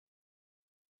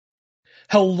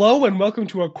Hello and welcome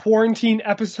to a quarantine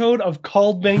episode of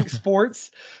Called Bank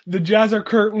Sports. The Jazz are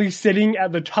currently sitting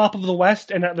at the top of the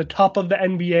West and at the top of the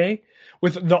NBA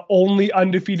with the only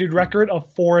undefeated record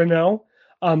of 4-0.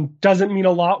 Doesn't mean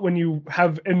a lot when you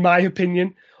have, in my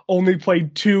opinion, only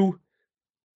played two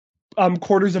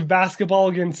quarters of basketball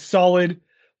against solid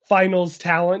finals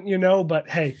talent, but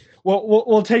hey,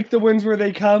 we'll take the wins where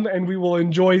they come and we will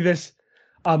enjoy this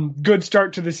good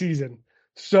start to the season.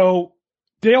 So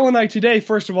Dale and I today,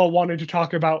 first of all, wanted to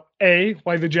talk about A,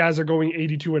 why the Jazz are going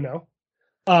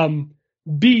 82-0.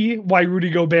 B, why Rudy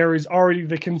Gobert is already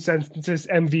the consensus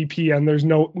MVP and there's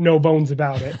no bones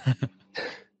about it.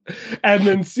 And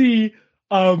then C,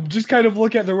 just kind of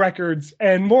look at the records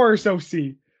and more so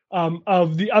C,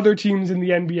 of the other teams in the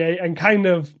NBA and kind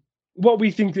of what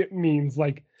we think it means.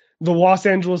 Like the Los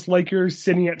Angeles Lakers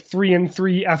sitting at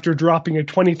 3-3 after dropping a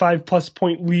 25-plus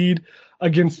point lead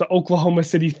against the Oklahoma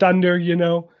City Thunder,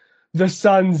 the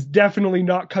Suns definitely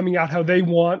not coming out how they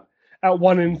want at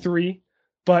 1-3.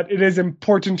 But it is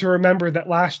important to remember that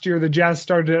last year the Jazz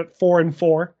started at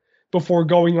 4-4 before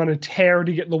going on a tear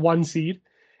to get the 1 seed.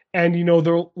 And,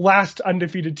 the last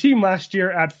undefeated team last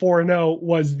year at 4-0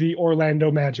 was the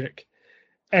Orlando Magic.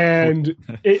 And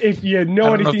if you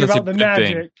know anything about the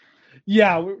Magic,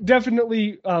 yeah,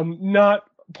 definitely not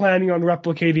planning on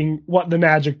replicating what the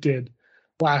Magic did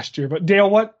last year. But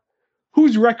Dale,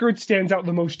 whose record stands out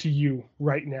the most to you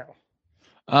right now?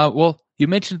 Well, you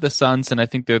mentioned the Suns, and I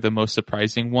think they're the most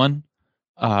surprising one.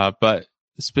 But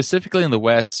specifically in the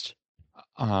West,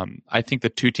 I think the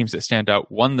two teams that stand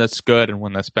out, one that's good and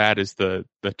one that's bad, is the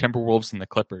Timberwolves and the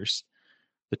Clippers.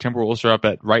 The Timberwolves are up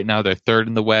at, right now, they're third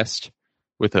in the West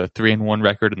with a 3-1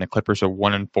 record, and the Clippers are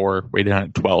 1-4, weighted on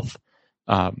at 12th.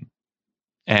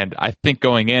 And I think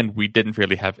going in, we didn't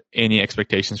really have any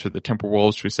expectations for the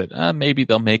Timberwolves. We said, maybe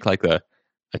they'll make like a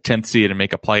 10th seed and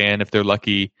make a play-in if they're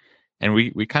lucky. And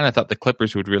we kind of thought the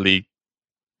Clippers would really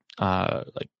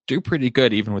do pretty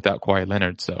good even without Kawhi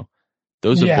Leonard. So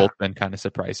those have both been kind of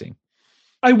surprising.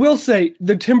 I will say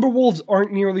the Timberwolves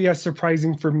aren't nearly as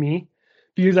surprising for me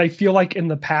because I feel like in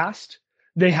the past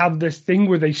they have this thing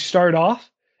where they start off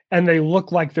and they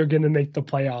look like they're going to make the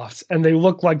playoffs and they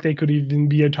look like they could even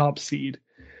be a top seed.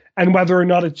 And whether or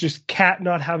not it's just Cat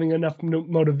not having enough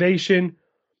motivation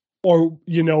or,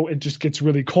 it just gets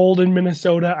really cold in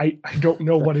Minnesota. I don't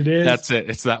know what it is. That's it.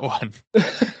 It's that one.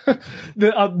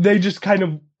 They just kind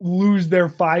of lose their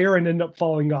fire and end up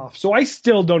falling off. So I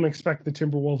still don't expect the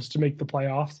Timberwolves to make the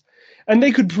playoffs. And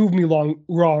they could prove me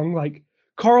wrong. Like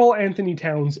Karl Anthony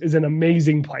Towns is an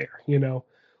amazing player,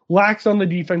 lacks on the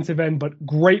defensive end, but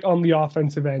great on the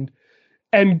offensive end.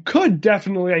 And could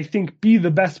definitely, I think, be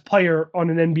the best player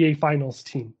on an NBA Finals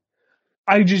team.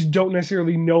 I just don't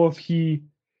necessarily know if he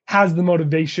has the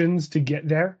motivations to get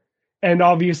there. And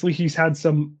obviously, he's had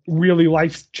some really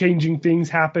life-changing things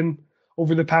happen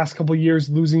over the past couple of years,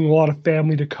 losing a lot of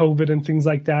family to COVID and things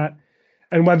like that.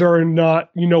 And whether or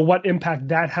not, what impact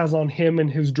that has on him and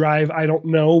his drive, I don't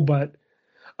know. But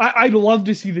I'd love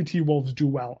to see the T-Wolves do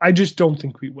well. I just don't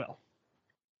think we will.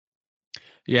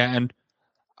 Yeah, and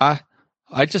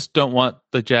I just don't want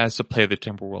the Jazz to play the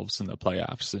Timberwolves in the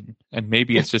playoffs, and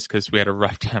maybe it's just because we had a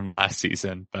rough time last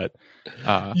season. But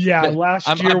last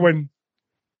year when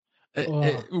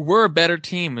we're a better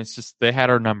team, it's just they had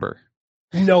our number.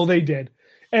 No, they did.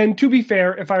 And to be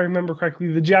fair, if I remember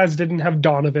correctly, the Jazz didn't have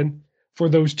Donovan for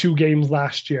those 2 games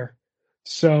last year,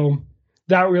 so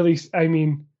that really,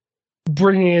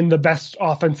 bringing in the best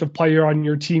offensive player on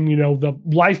your team, the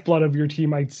lifeblood of your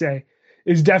team, I'd say,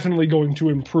 is definitely going to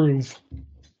improve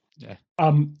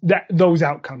those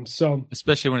outcomes. So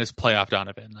especially when it's playoff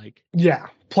Donovan,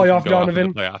 playoff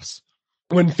Donovan, playoffs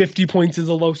when 50 points is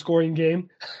a low scoring game.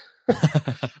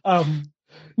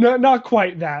 No, not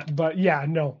quite that, but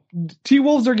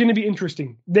T-Wolves are going to be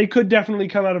interesting. They could definitely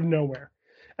come out of nowhere,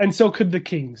 and so could the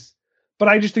Kings. But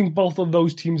I just think both of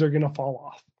those teams are going to fall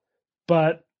off.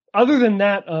 But other than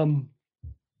that,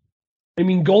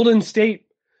 Golden State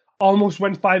almost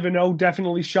went 5-0,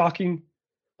 definitely shocking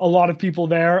a lot of people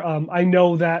there. I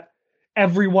know that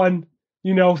everyone,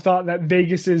 thought that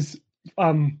Vegas's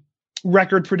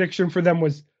record prediction for them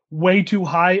was way too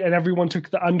high and everyone took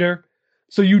the under.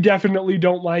 So you definitely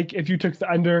don't like if you took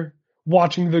the under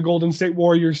watching the Golden State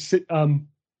Warriors at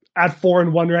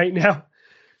 4-1 right now,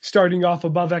 starting off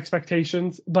above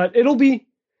expectations. But it'll be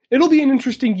an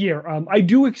interesting year. I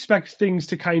do expect things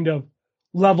to kind of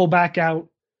level back out,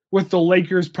 with the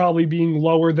Lakers probably being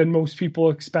lower than most people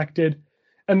expected.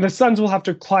 And the Suns will have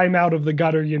to climb out of the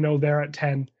gutter, they're at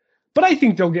 10. But I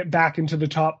think they'll get back into the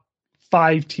top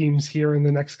 5 teams here in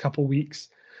the next couple weeks.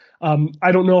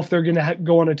 I don't know if they're going to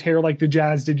go on a tear like the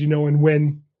Jazz did, and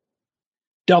win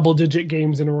double-digit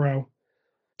games in a row.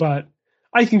 But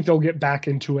I think they'll get back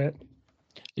into it.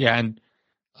 Yeah, and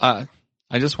I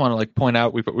just want to point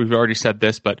out we've already said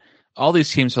this, but all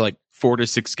these teams are 4 to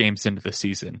 6 games into the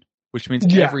season, which means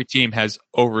every team has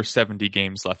over 70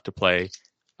 games left to play.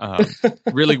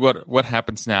 Really, what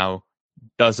happens now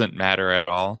doesn't matter at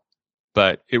all.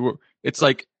 But it's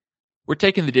we're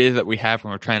taking the data that we have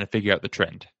and we're trying to figure out the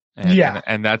trend.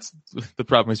 And that's the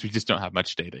problem, is we just don't have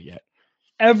much data yet.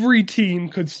 Every team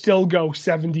could still go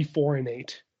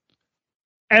 74-8.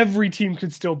 Every team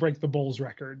could still break the Bulls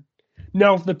record.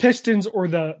 Now, if the Pistons or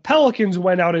the Pelicans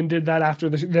went out and did that after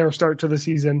their start to the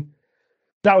season,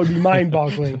 that would be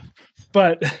mind-boggling.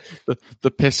 But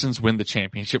the Pistons win the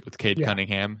championship with Cade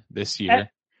Cunningham this year.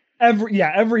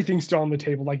 Everything's still on the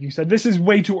table, like you said. This is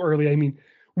way too early. I mean,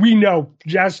 we know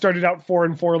Jazz started out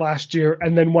 4-4 last year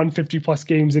and then won 50-plus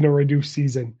games in a reduced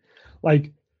season.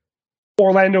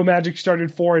 Orlando Magic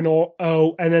started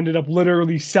 4-0 and ended up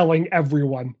literally selling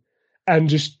everyone and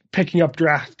just picking up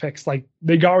draft picks.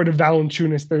 They got rid of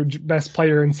Valanciunas, their best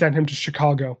player, and sent him to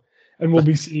Chicago. And we'll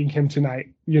be seeing him tonight.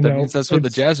 That means that's what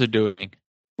the Jazz are doing.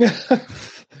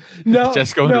 No,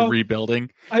 just going to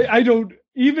rebuilding. I don't.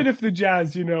 Even if the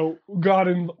Jazz, got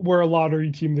and were a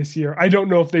lottery team this year, I don't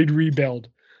know if they'd rebuild.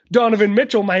 Donovan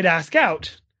Mitchell might ask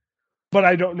out, but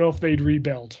I don't know if they'd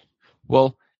rebuild.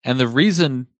 Well, and the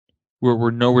reason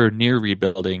we're nowhere near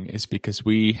rebuilding is because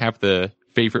we have the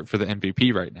favorite for the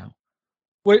MVP right now.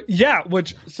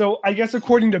 So I guess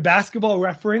according to Basketball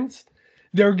Reference,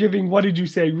 they're giving, what did you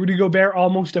say, Rudy Gobert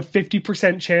almost a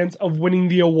 50% chance of winning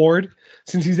the award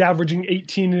since he's averaging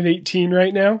 18-18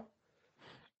 right now?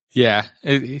 Yeah,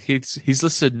 he's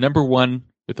listed number 1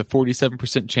 with a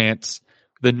 47% chance.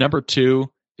 The number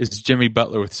 2 is Jimmy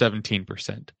Butler with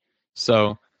 17%.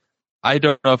 So I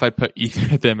don't know if I put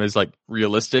either of them as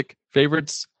realistic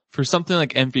favorites for something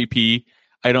like MVP.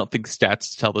 I don't think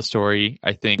stats tell the story.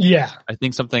 I think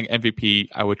something MVP,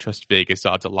 I would trust Vegas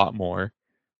odds a lot more.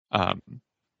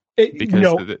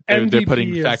 Because they're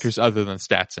putting factors other than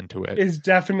stats into it. Is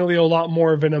definitely a lot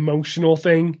more of an emotional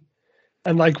thing,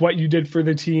 and what you did for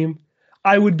the team.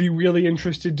 I would be really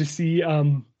interested to see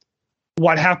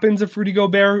what happens if Rudy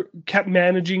Gobert kept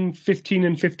managing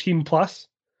 15-15 plus,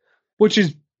 which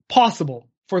is possible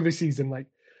for the season.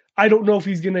 I don't know if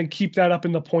he's going to keep that up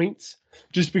in the points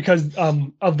just because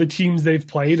of the teams they've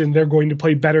played, and they're going to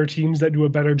play better teams that do a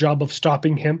better job of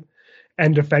stopping him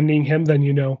and defending him than,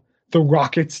 the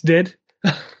Rockets did.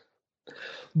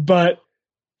 But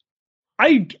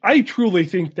I truly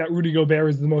think that Rudy Gobert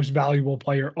is the most valuable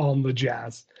player on the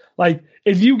Jazz.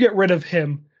 If you get rid of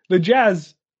him, the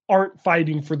Jazz aren't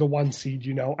fighting for the 1 seed,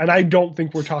 and I don't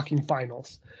think we're talking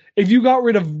finals. If you got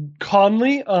rid of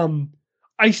Conley,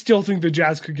 I still think the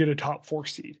Jazz could get a top 4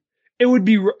 seed. It would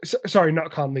be, sorry,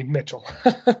 not Conley, Mitchell.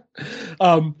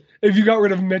 If you got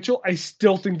rid of Mitchell, I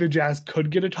still think the Jazz could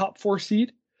get a top 4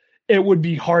 seed. It would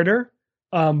be harder.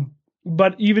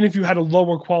 But even if you had a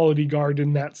lower quality guard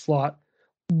in that slot,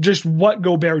 just what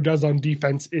Gobert does on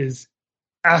defense is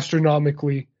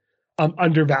astronomically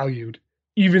undervalued.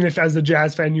 Even if as a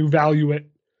Jazz fan, you value it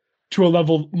to a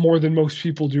level more than most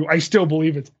people do, I still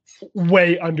believe it's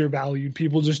way undervalued.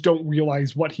 People just don't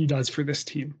realize what he does for this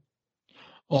team.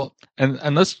 Well, and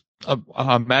let's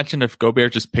imagine if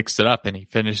Gobert just picks it up and he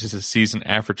finishes the season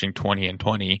averaging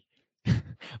 20-20,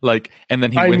 and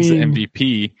then he wins the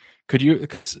MVP. Could you?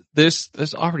 There's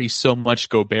already so much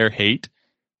Gobert hate.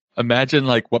 Imagine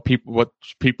what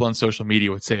people on social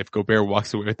media would say if Gobert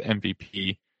walks away with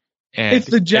MVP, and if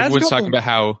the Jazz everyone's talking about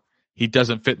how he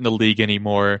doesn't fit in the league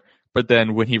anymore. But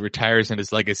then when he retires and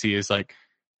his legacy is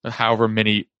however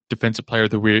many Defensive Player of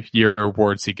the Year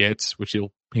awards he gets, which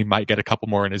he might get a couple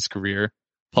more in his career,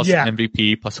 plus an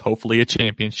MVP, plus hopefully a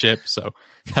championship. So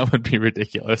that would be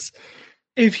ridiculous.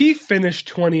 If he finished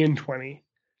 20-20,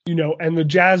 and the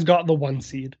Jazz got the 1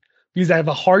 seed, because I have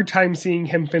a hard time seeing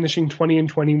him finishing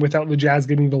 20-20 without the Jazz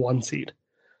getting the 1 seed.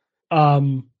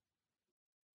 I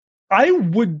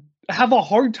would have a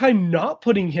hard time not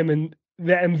putting him in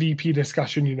the MVP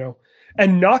discussion,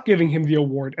 and not giving him the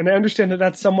award. And I understand that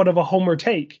that's somewhat of a homer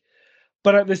take,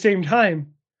 but at the same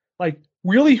time,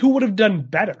 really, who would have done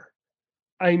better?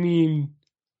 I mean,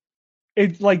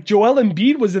 it's Joel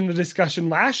Embiid was in the discussion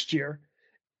last year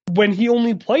when he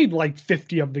only played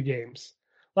 50 of the games.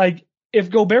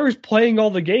 If Gobert is playing all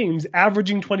the games,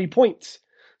 averaging 20 points,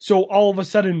 so all of a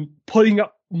sudden putting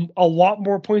up a lot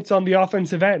more points on the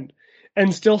offensive end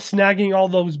and still snagging all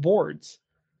those boards.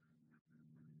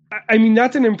 I mean,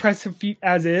 that's an impressive feat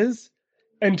as is.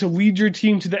 And to lead your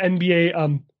team to the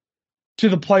NBA to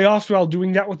the playoffs while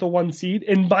doing that with the 1 seed,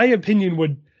 in my opinion,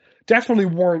 would definitely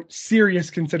warrant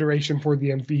serious consideration for the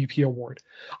MVP award.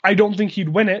 I don't think he'd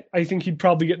win it. I think he'd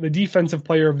probably get the Defensive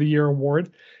Player of the Year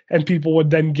award, and people would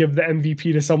then give the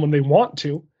MVP to someone they want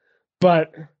to.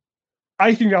 But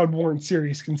I think that would warrant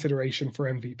serious consideration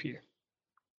for MVP.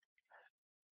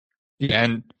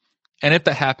 Yeah, and if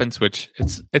that happens, which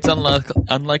it's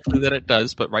unlikely that it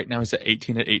does, but right now he's at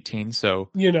 18-18, so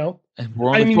and we're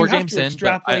only 4 games in.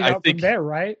 But I think from there,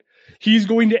 right? He's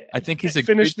going to. I think he's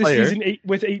finish the player. season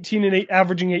with 18-8,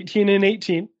 averaging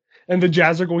 18-18, and the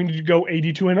Jazz are going to go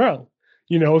 82-0.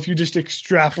 If you just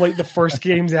extrapolate the first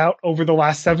games out over the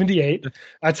last 78,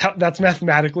 that's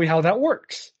mathematically how that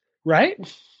works, right?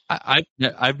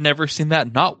 I've never seen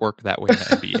that not work that way in the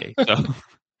NBA. So.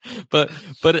 But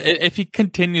if he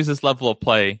continues this level of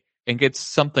play and gets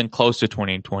something close to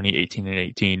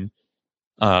 20-20,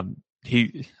 18-18,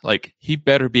 he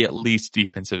better be at least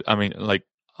defensive. I mean, like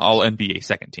all NBA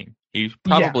second team. He's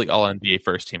probably all NBA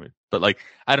first team. But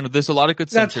I don't know. There's a lot of good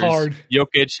centers. That's hard.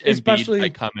 Jokic and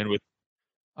Embiid come in with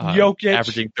Jokic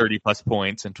averaging 30 plus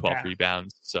points and 12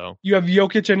 rebounds. So you have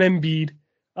Jokic and Embiid.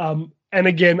 And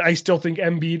again, I still think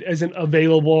Embiid isn't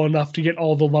available enough to get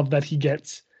all the love that he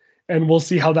gets. And we'll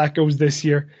see how that goes this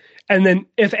year. And then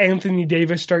if Anthony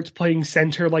Davis starts playing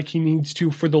center like he needs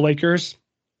to for the Lakers,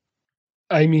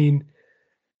 I mean,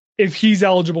 if he's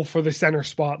eligible for the center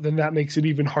spot, then that makes it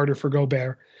even harder for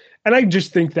Gobert. And I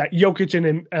just think that Jokic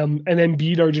and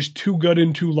Embiid are just too good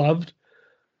and too loved.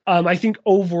 I think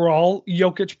overall,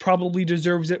 Jokic probably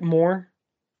deserves it more.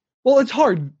 Well, it's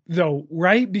hard, though,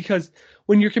 right? Because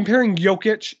when you're comparing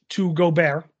Jokic to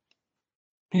Gobert,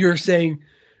 you're saying,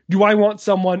 do I want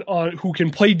someone who can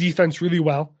play defense really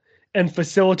well and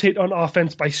facilitate on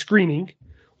offense by screening?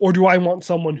 Or do I want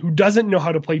someone who doesn't know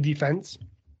how to play defense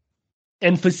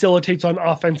and facilitates on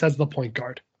offense as the point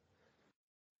guard?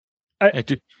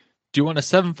 Do you want a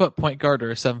 7-foot point guard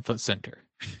or a 7-foot center?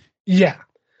 Yeah.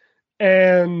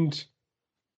 And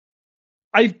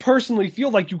I personally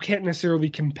feel like you can't necessarily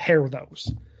compare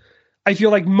those. I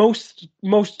feel like most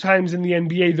times in the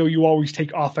NBA, though, you always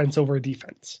take offense over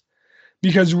defense.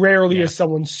 Because rarely is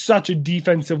someone such a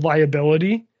defensive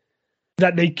liability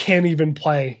that they can't even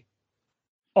play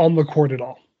on the court at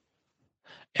all.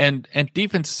 And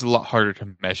defense is a lot harder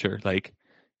to measure.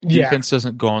 Defense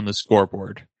doesn't go on the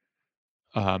scoreboard.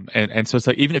 And so it's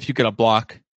even if you get a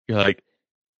block, you're like,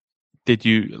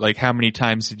 how many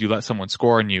times did you let someone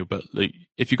score on you? But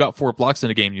if you got 4 blocks in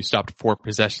a game, you stopped 4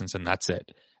 possessions and that's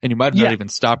it. And you might have not even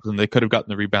stopped them. They could have gotten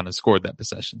the rebound and scored that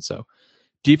possession. So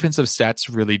defensive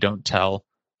stats really don't tell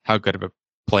how good of a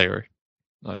player,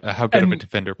 how good of a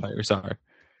defender players are.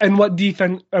 And what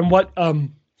defense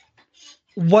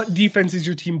is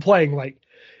your team playing?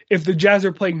 If the Jazz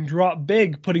are playing drop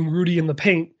big, putting Rudy in the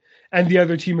paint, and the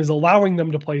other team is allowing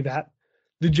them to play that,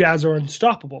 the Jazz are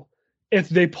unstoppable. If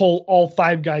they pull all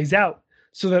 5 guys out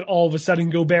so that all of a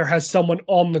sudden Gobert has someone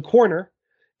on the corner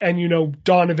and,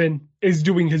 Donovan is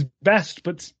doing his best,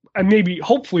 and maybe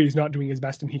hopefully he's not doing his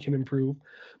best and he can improve,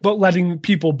 but letting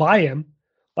people by him,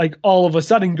 all of a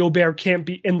sudden Gobert can't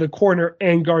be in the corner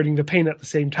and guarding the paint at the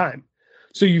same time.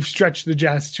 So you've stretched the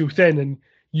Jazz too thin and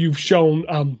you've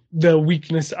shown the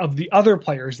weakness of the other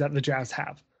players that the Jazz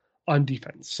have on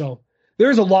defense. So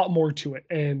there's a lot more to it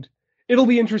and it'll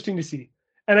be interesting to see.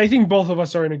 And I think both of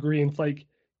us are in agreement.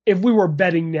 If we were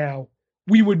betting now,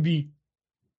 we would be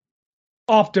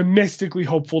optimistically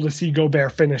hopeful to see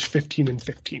Gobert finish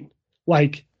 15-15.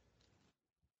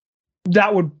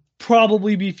 That would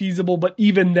probably be feasible, but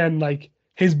even then,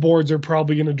 his boards are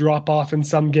probably going to drop off in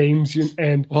some games.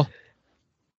 And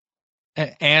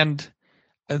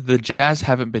the Jazz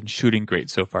haven't been shooting great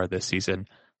so far this season.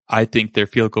 I think their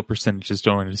field goal percentage is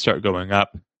going to start going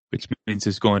up, which means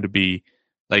there's going to be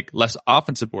less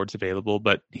offensive boards available,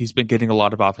 but he's been getting a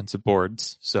lot of offensive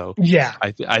boards. So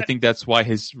I think that's why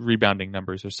his rebounding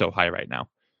numbers are so high right now.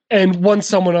 And once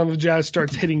someone on the Jazz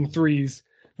starts hitting threes,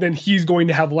 then he's going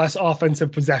to have less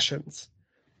offensive possessions.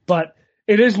 But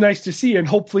it is nice to see, and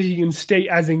hopefully he can stay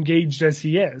as engaged as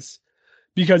he is.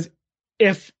 Because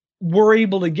if we're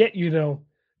able to get,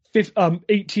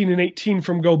 18-18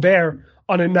 from Gobert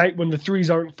on a night when the threes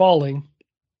aren't falling,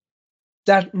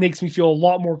 that makes me feel a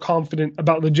lot more confident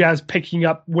about the Jazz picking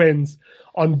up wins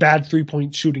on bad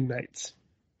 3-point shooting nights.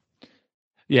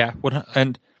 Yeah,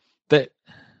 and that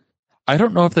I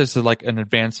don't know if there's an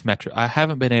advanced metric. I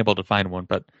haven't been able to find one,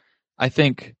 but I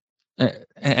think,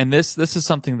 and this is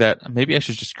something that maybe I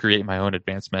should just create my own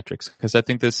advanced metrics, because I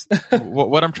think this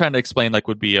what I'm trying to explain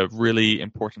would be a really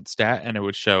important stat, and it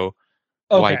would show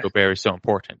why Gobert is so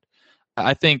important.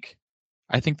 I think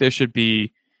there should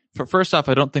be first off,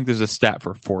 I don't think there's a stat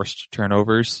for forced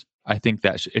turnovers. I think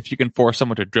that if you can force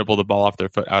someone to dribble the ball off their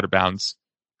foot out of bounds,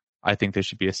 I think there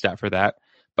should be a stat for that.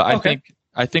 But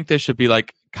I think there should be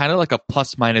like kind of like a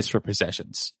plus minus for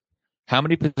possessions. How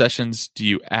many possessions do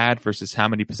you add versus how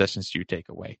many possessions do you take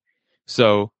away?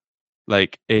 So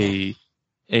like a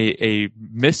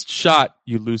missed shot,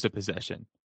 you lose a possession.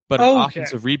 But an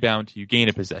offensive rebound, you gain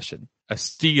a possession. A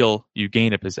steal, you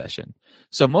gain a possession.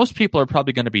 So most people are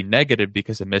probably going to be negative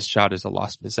because a missed shot is a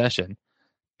lost possession.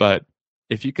 But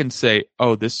if you can say,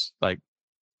 oh, this, like,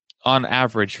 on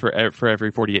average for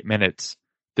every 48 minutes,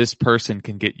 this person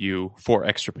can get you 4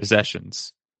 extra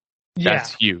possessions.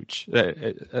 That's huge.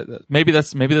 Maybe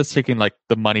that's taking like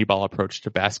the Moneyball approach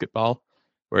to basketball,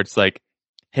 where it's like,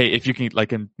 hey, if you can,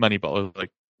 like in Moneyball,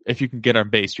 like if you can get on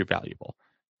base, you're valuable.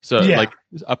 So like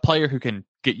a player who can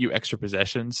get you extra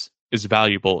possessions is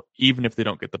valuable, even if they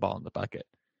don't get the ball in the bucket.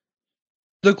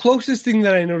 The closest thing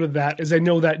that I know to that is I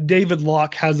know that David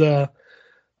Locke has a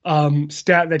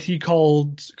stat that he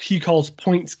calls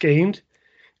points gained,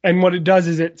 and what it does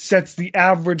is it sets the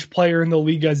average player in the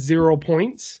league as 0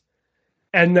 points,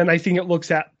 and then I think it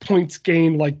looks at points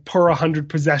gained like per 100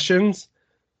 possessions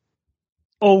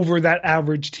over that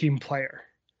average team player.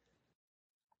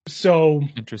 So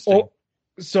interesting.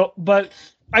 But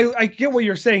I get what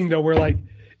you're saying though. Where like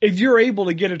if you're able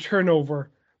to get a turnover,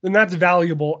 then that's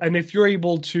valuable, and if you're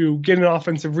able to get an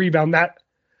offensive rebound,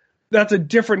 that's a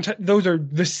different. Those are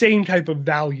the same type of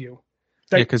value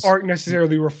that aren't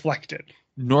necessarily reflected.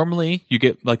 Normally, you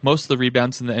get like most of the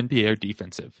rebounds in the NBA are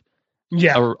defensive.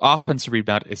 Yeah, our offensive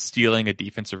rebound is stealing a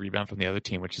defensive rebound from the other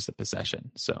team, which is a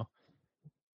possession. So,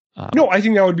 no, I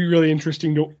think that would be really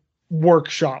interesting to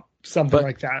workshop something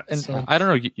like that. And so. I don't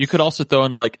know. You could also throw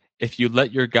in like if you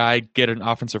let your guy get an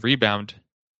offensive rebound,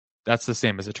 that's the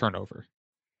same as a turnover.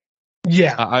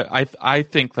 Yeah, I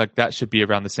think like that should be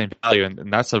around the same value,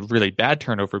 and that's a really bad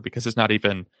turnover because it's not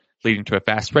even leading to a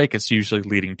fast break. It's usually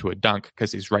leading to a dunk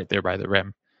because he's right there by the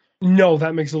rim. No,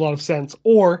 that makes a lot of sense.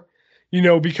 Or,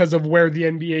 because of where the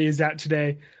NBA is at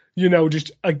today,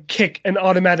 just an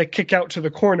automatic kick out to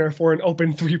the corner for an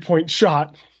open 3-point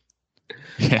shot.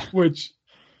 Yeah. Which,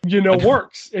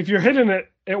 works. If you're hitting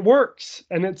it, it works.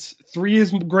 And 3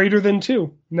 is greater than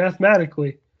 2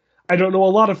 mathematically. I don't know a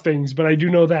lot of things, but I do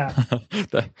know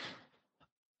that.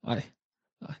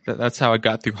 That's how I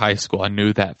got through high school. I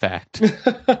knew that fact.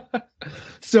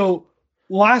 So,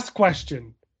 last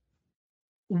question.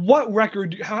 What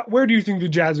record, where do you think the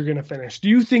Jazz are going to finish? Do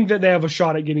you think that they have a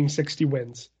shot at getting 60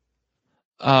 wins?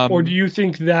 Or do you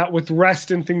think that with rest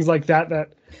and things like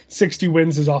that 60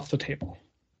 wins is off the table?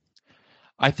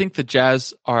 I think the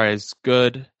Jazz are as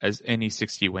good as any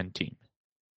 60-win team.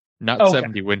 Not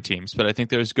 70-win teams, but I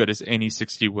think they're as good as any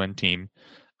 60-win team.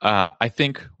 I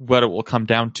think what it will come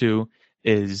down to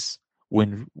is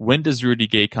when does Rudy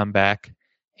Gay come back,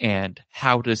 and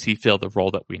how does he fill the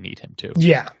role that we need him to?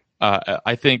 Yeah.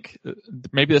 I think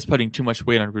maybe that's putting too much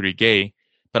weight on Rudy Gay,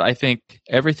 but I think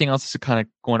everything else is kind of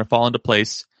going to fall into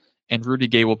place, and Rudy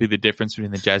Gay will be the difference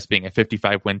between the Jazz being a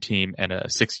 55-win team and a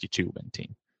 62-win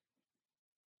team.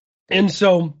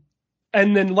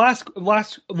 And then last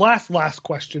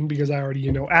question, because I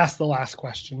already, asked the last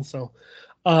question. So,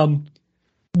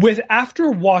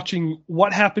 after watching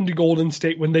what happened to Golden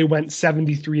State when they went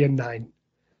 73-9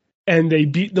 and they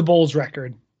beat the Bulls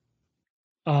record,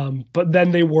 but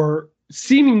then they were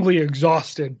seemingly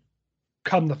exhausted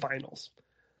come the finals.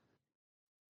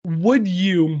 Do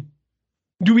you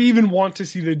even want to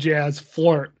see the Jazz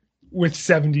flirt with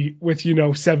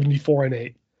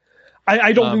 74-8?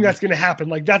 I don't think that's going to happen.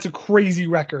 Like, that's a crazy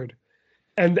record,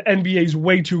 and the NBA is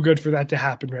way too good for that to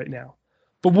happen right now.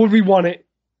 But would we want to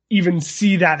even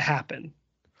see that happen?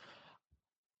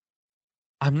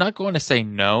 I'm not going to say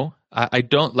no. I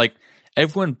don't like.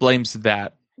 Everyone blames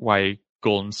that why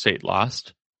Golden State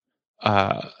lost.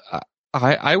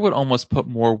 I would almost put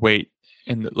more weight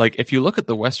in like if you look at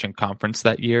the Western Conference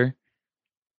that year,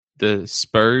 the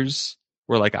Spurs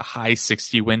were like a high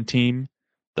 60-win team.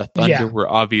 The Thunder were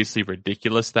obviously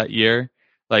ridiculous that year.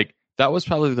 Like that was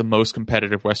probably the most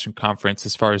competitive Western Conference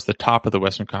as far as the top of the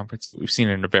Western Conference that we've seen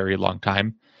in a very long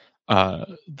time.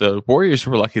 The Warriors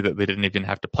were lucky that they didn't even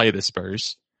have to play the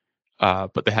Spurs,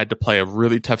 but they had to play a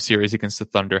really tough series against the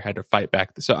Thunder, had to fight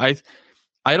back. So I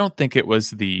don't think it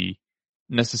was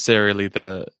necessarily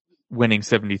the winning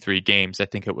 73 games. I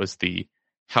think it was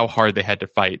how hard they had to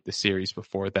fight the series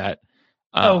before that.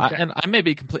 And I may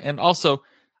be complete. And also,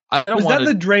 was that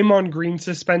the Draymond Green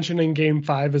suspension in Game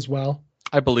 5 as well?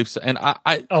 I believe so. And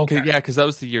because that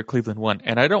was the year Cleveland won.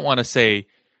 And I don't want to say,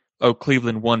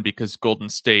 Cleveland won because Golden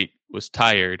State was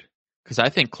tired, because I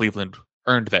think Cleveland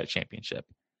earned that championship.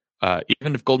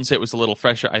 even if Golden State was a little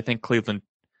fresher, I think Cleveland,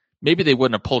 maybe they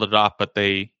wouldn't have pulled it off, but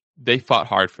they fought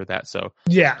hard for that. So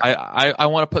yeah, I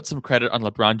want to put some credit on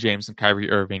LeBron James and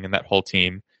Kyrie Irving and that whole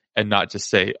team, and not just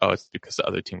say, oh, it's because the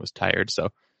other team was tired.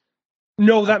 So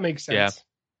no, that makes sense.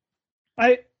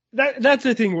 Yeah. That's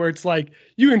the thing where it's like,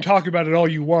 you can talk about it all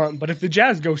you want, but if the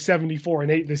Jazz go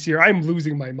 74-8 this year, I'm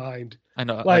losing my mind. I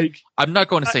know. Like, I'm not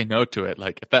going to say no to it.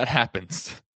 Like, if that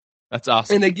happens, that's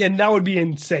awesome. And again, that would be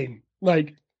insane.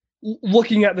 Like,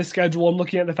 looking at the schedule and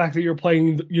looking at the fact that you're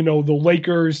playing, the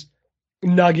Lakers,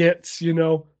 Nuggets,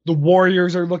 the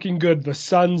Warriors are looking good, the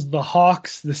Suns, the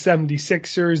Hawks, the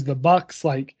 76ers, the Bucks,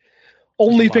 like,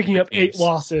 only picking up 8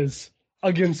 losses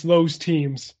against those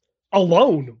teams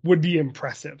alone would be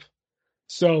impressive.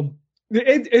 So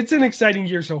it's an exciting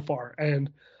year so far, and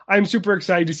I'm super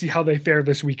excited to see how they fare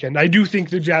this weekend. I do think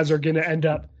the Jazz are going to end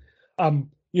up,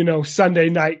 Sunday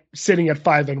night sitting at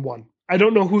 5-1. I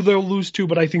don't know who they'll lose to,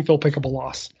 but I think they'll pick up a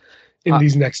loss in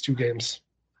these next 2 games.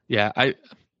 Yeah,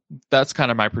 that's kind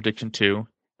of my prediction too.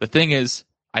 The thing is,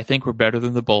 I think we're better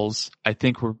than the Bulls. I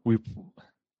think we're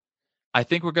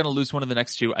going to lose one of the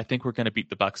next 2. I think we're going to beat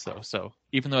the Bucks though. So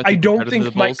even though I don't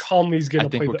think Mike Conley's going to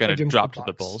play, I think we're going to drop to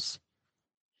the Bulls.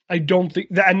 I don't think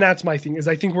that, and that's my thing, is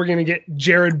I think we're going to get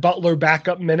Jared Butler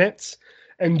backup minutes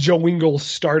and Joe Ingles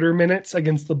starter minutes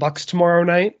against the Bucks tomorrow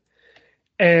night.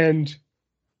 And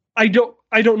I don't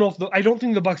know I don't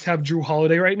think the Bucks have Drew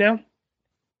Holiday right now.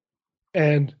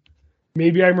 And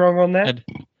maybe I'm wrong on that.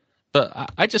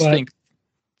 But I just think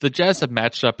the Jazz have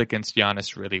matched up against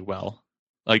Giannis really well.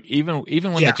 Like even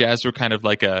when the Jazz were kind of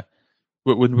like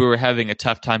when we were having a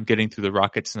tough time getting through the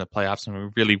Rockets in the playoffs, and we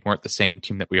really weren't the same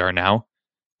team that we are now.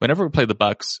 Whenever we play the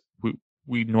Bucks,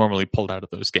 we normally pulled out of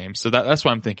those games. So that's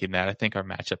why I'm thinking that. I think our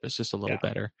matchup is just a little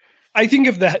better. I think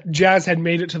if the Jazz had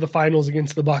made it to the finals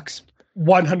against the Bucks,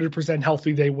 100%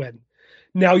 healthy, they win.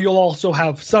 Now you'll also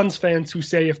have Suns fans who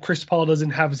say if Chris Paul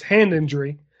doesn't have his hand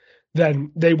injury,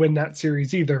 then they win that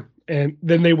series either. And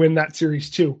then they win that series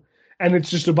too. And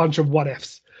it's just a bunch of what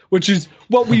ifs, which is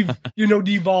what we've,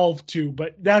 devolved to.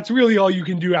 But that's really all you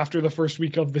can do after the first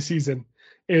week of the season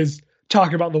is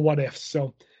talk about the what ifs.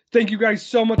 So thank you guys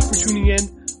so much for tuning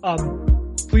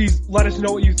in. Please let us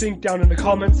know what you think down in the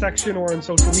comment section or on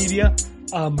social media.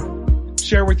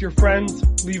 Share with your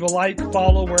friends, leave a like,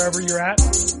 follow wherever you're at.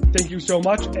 Thank you so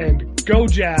much, and go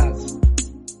Jazz!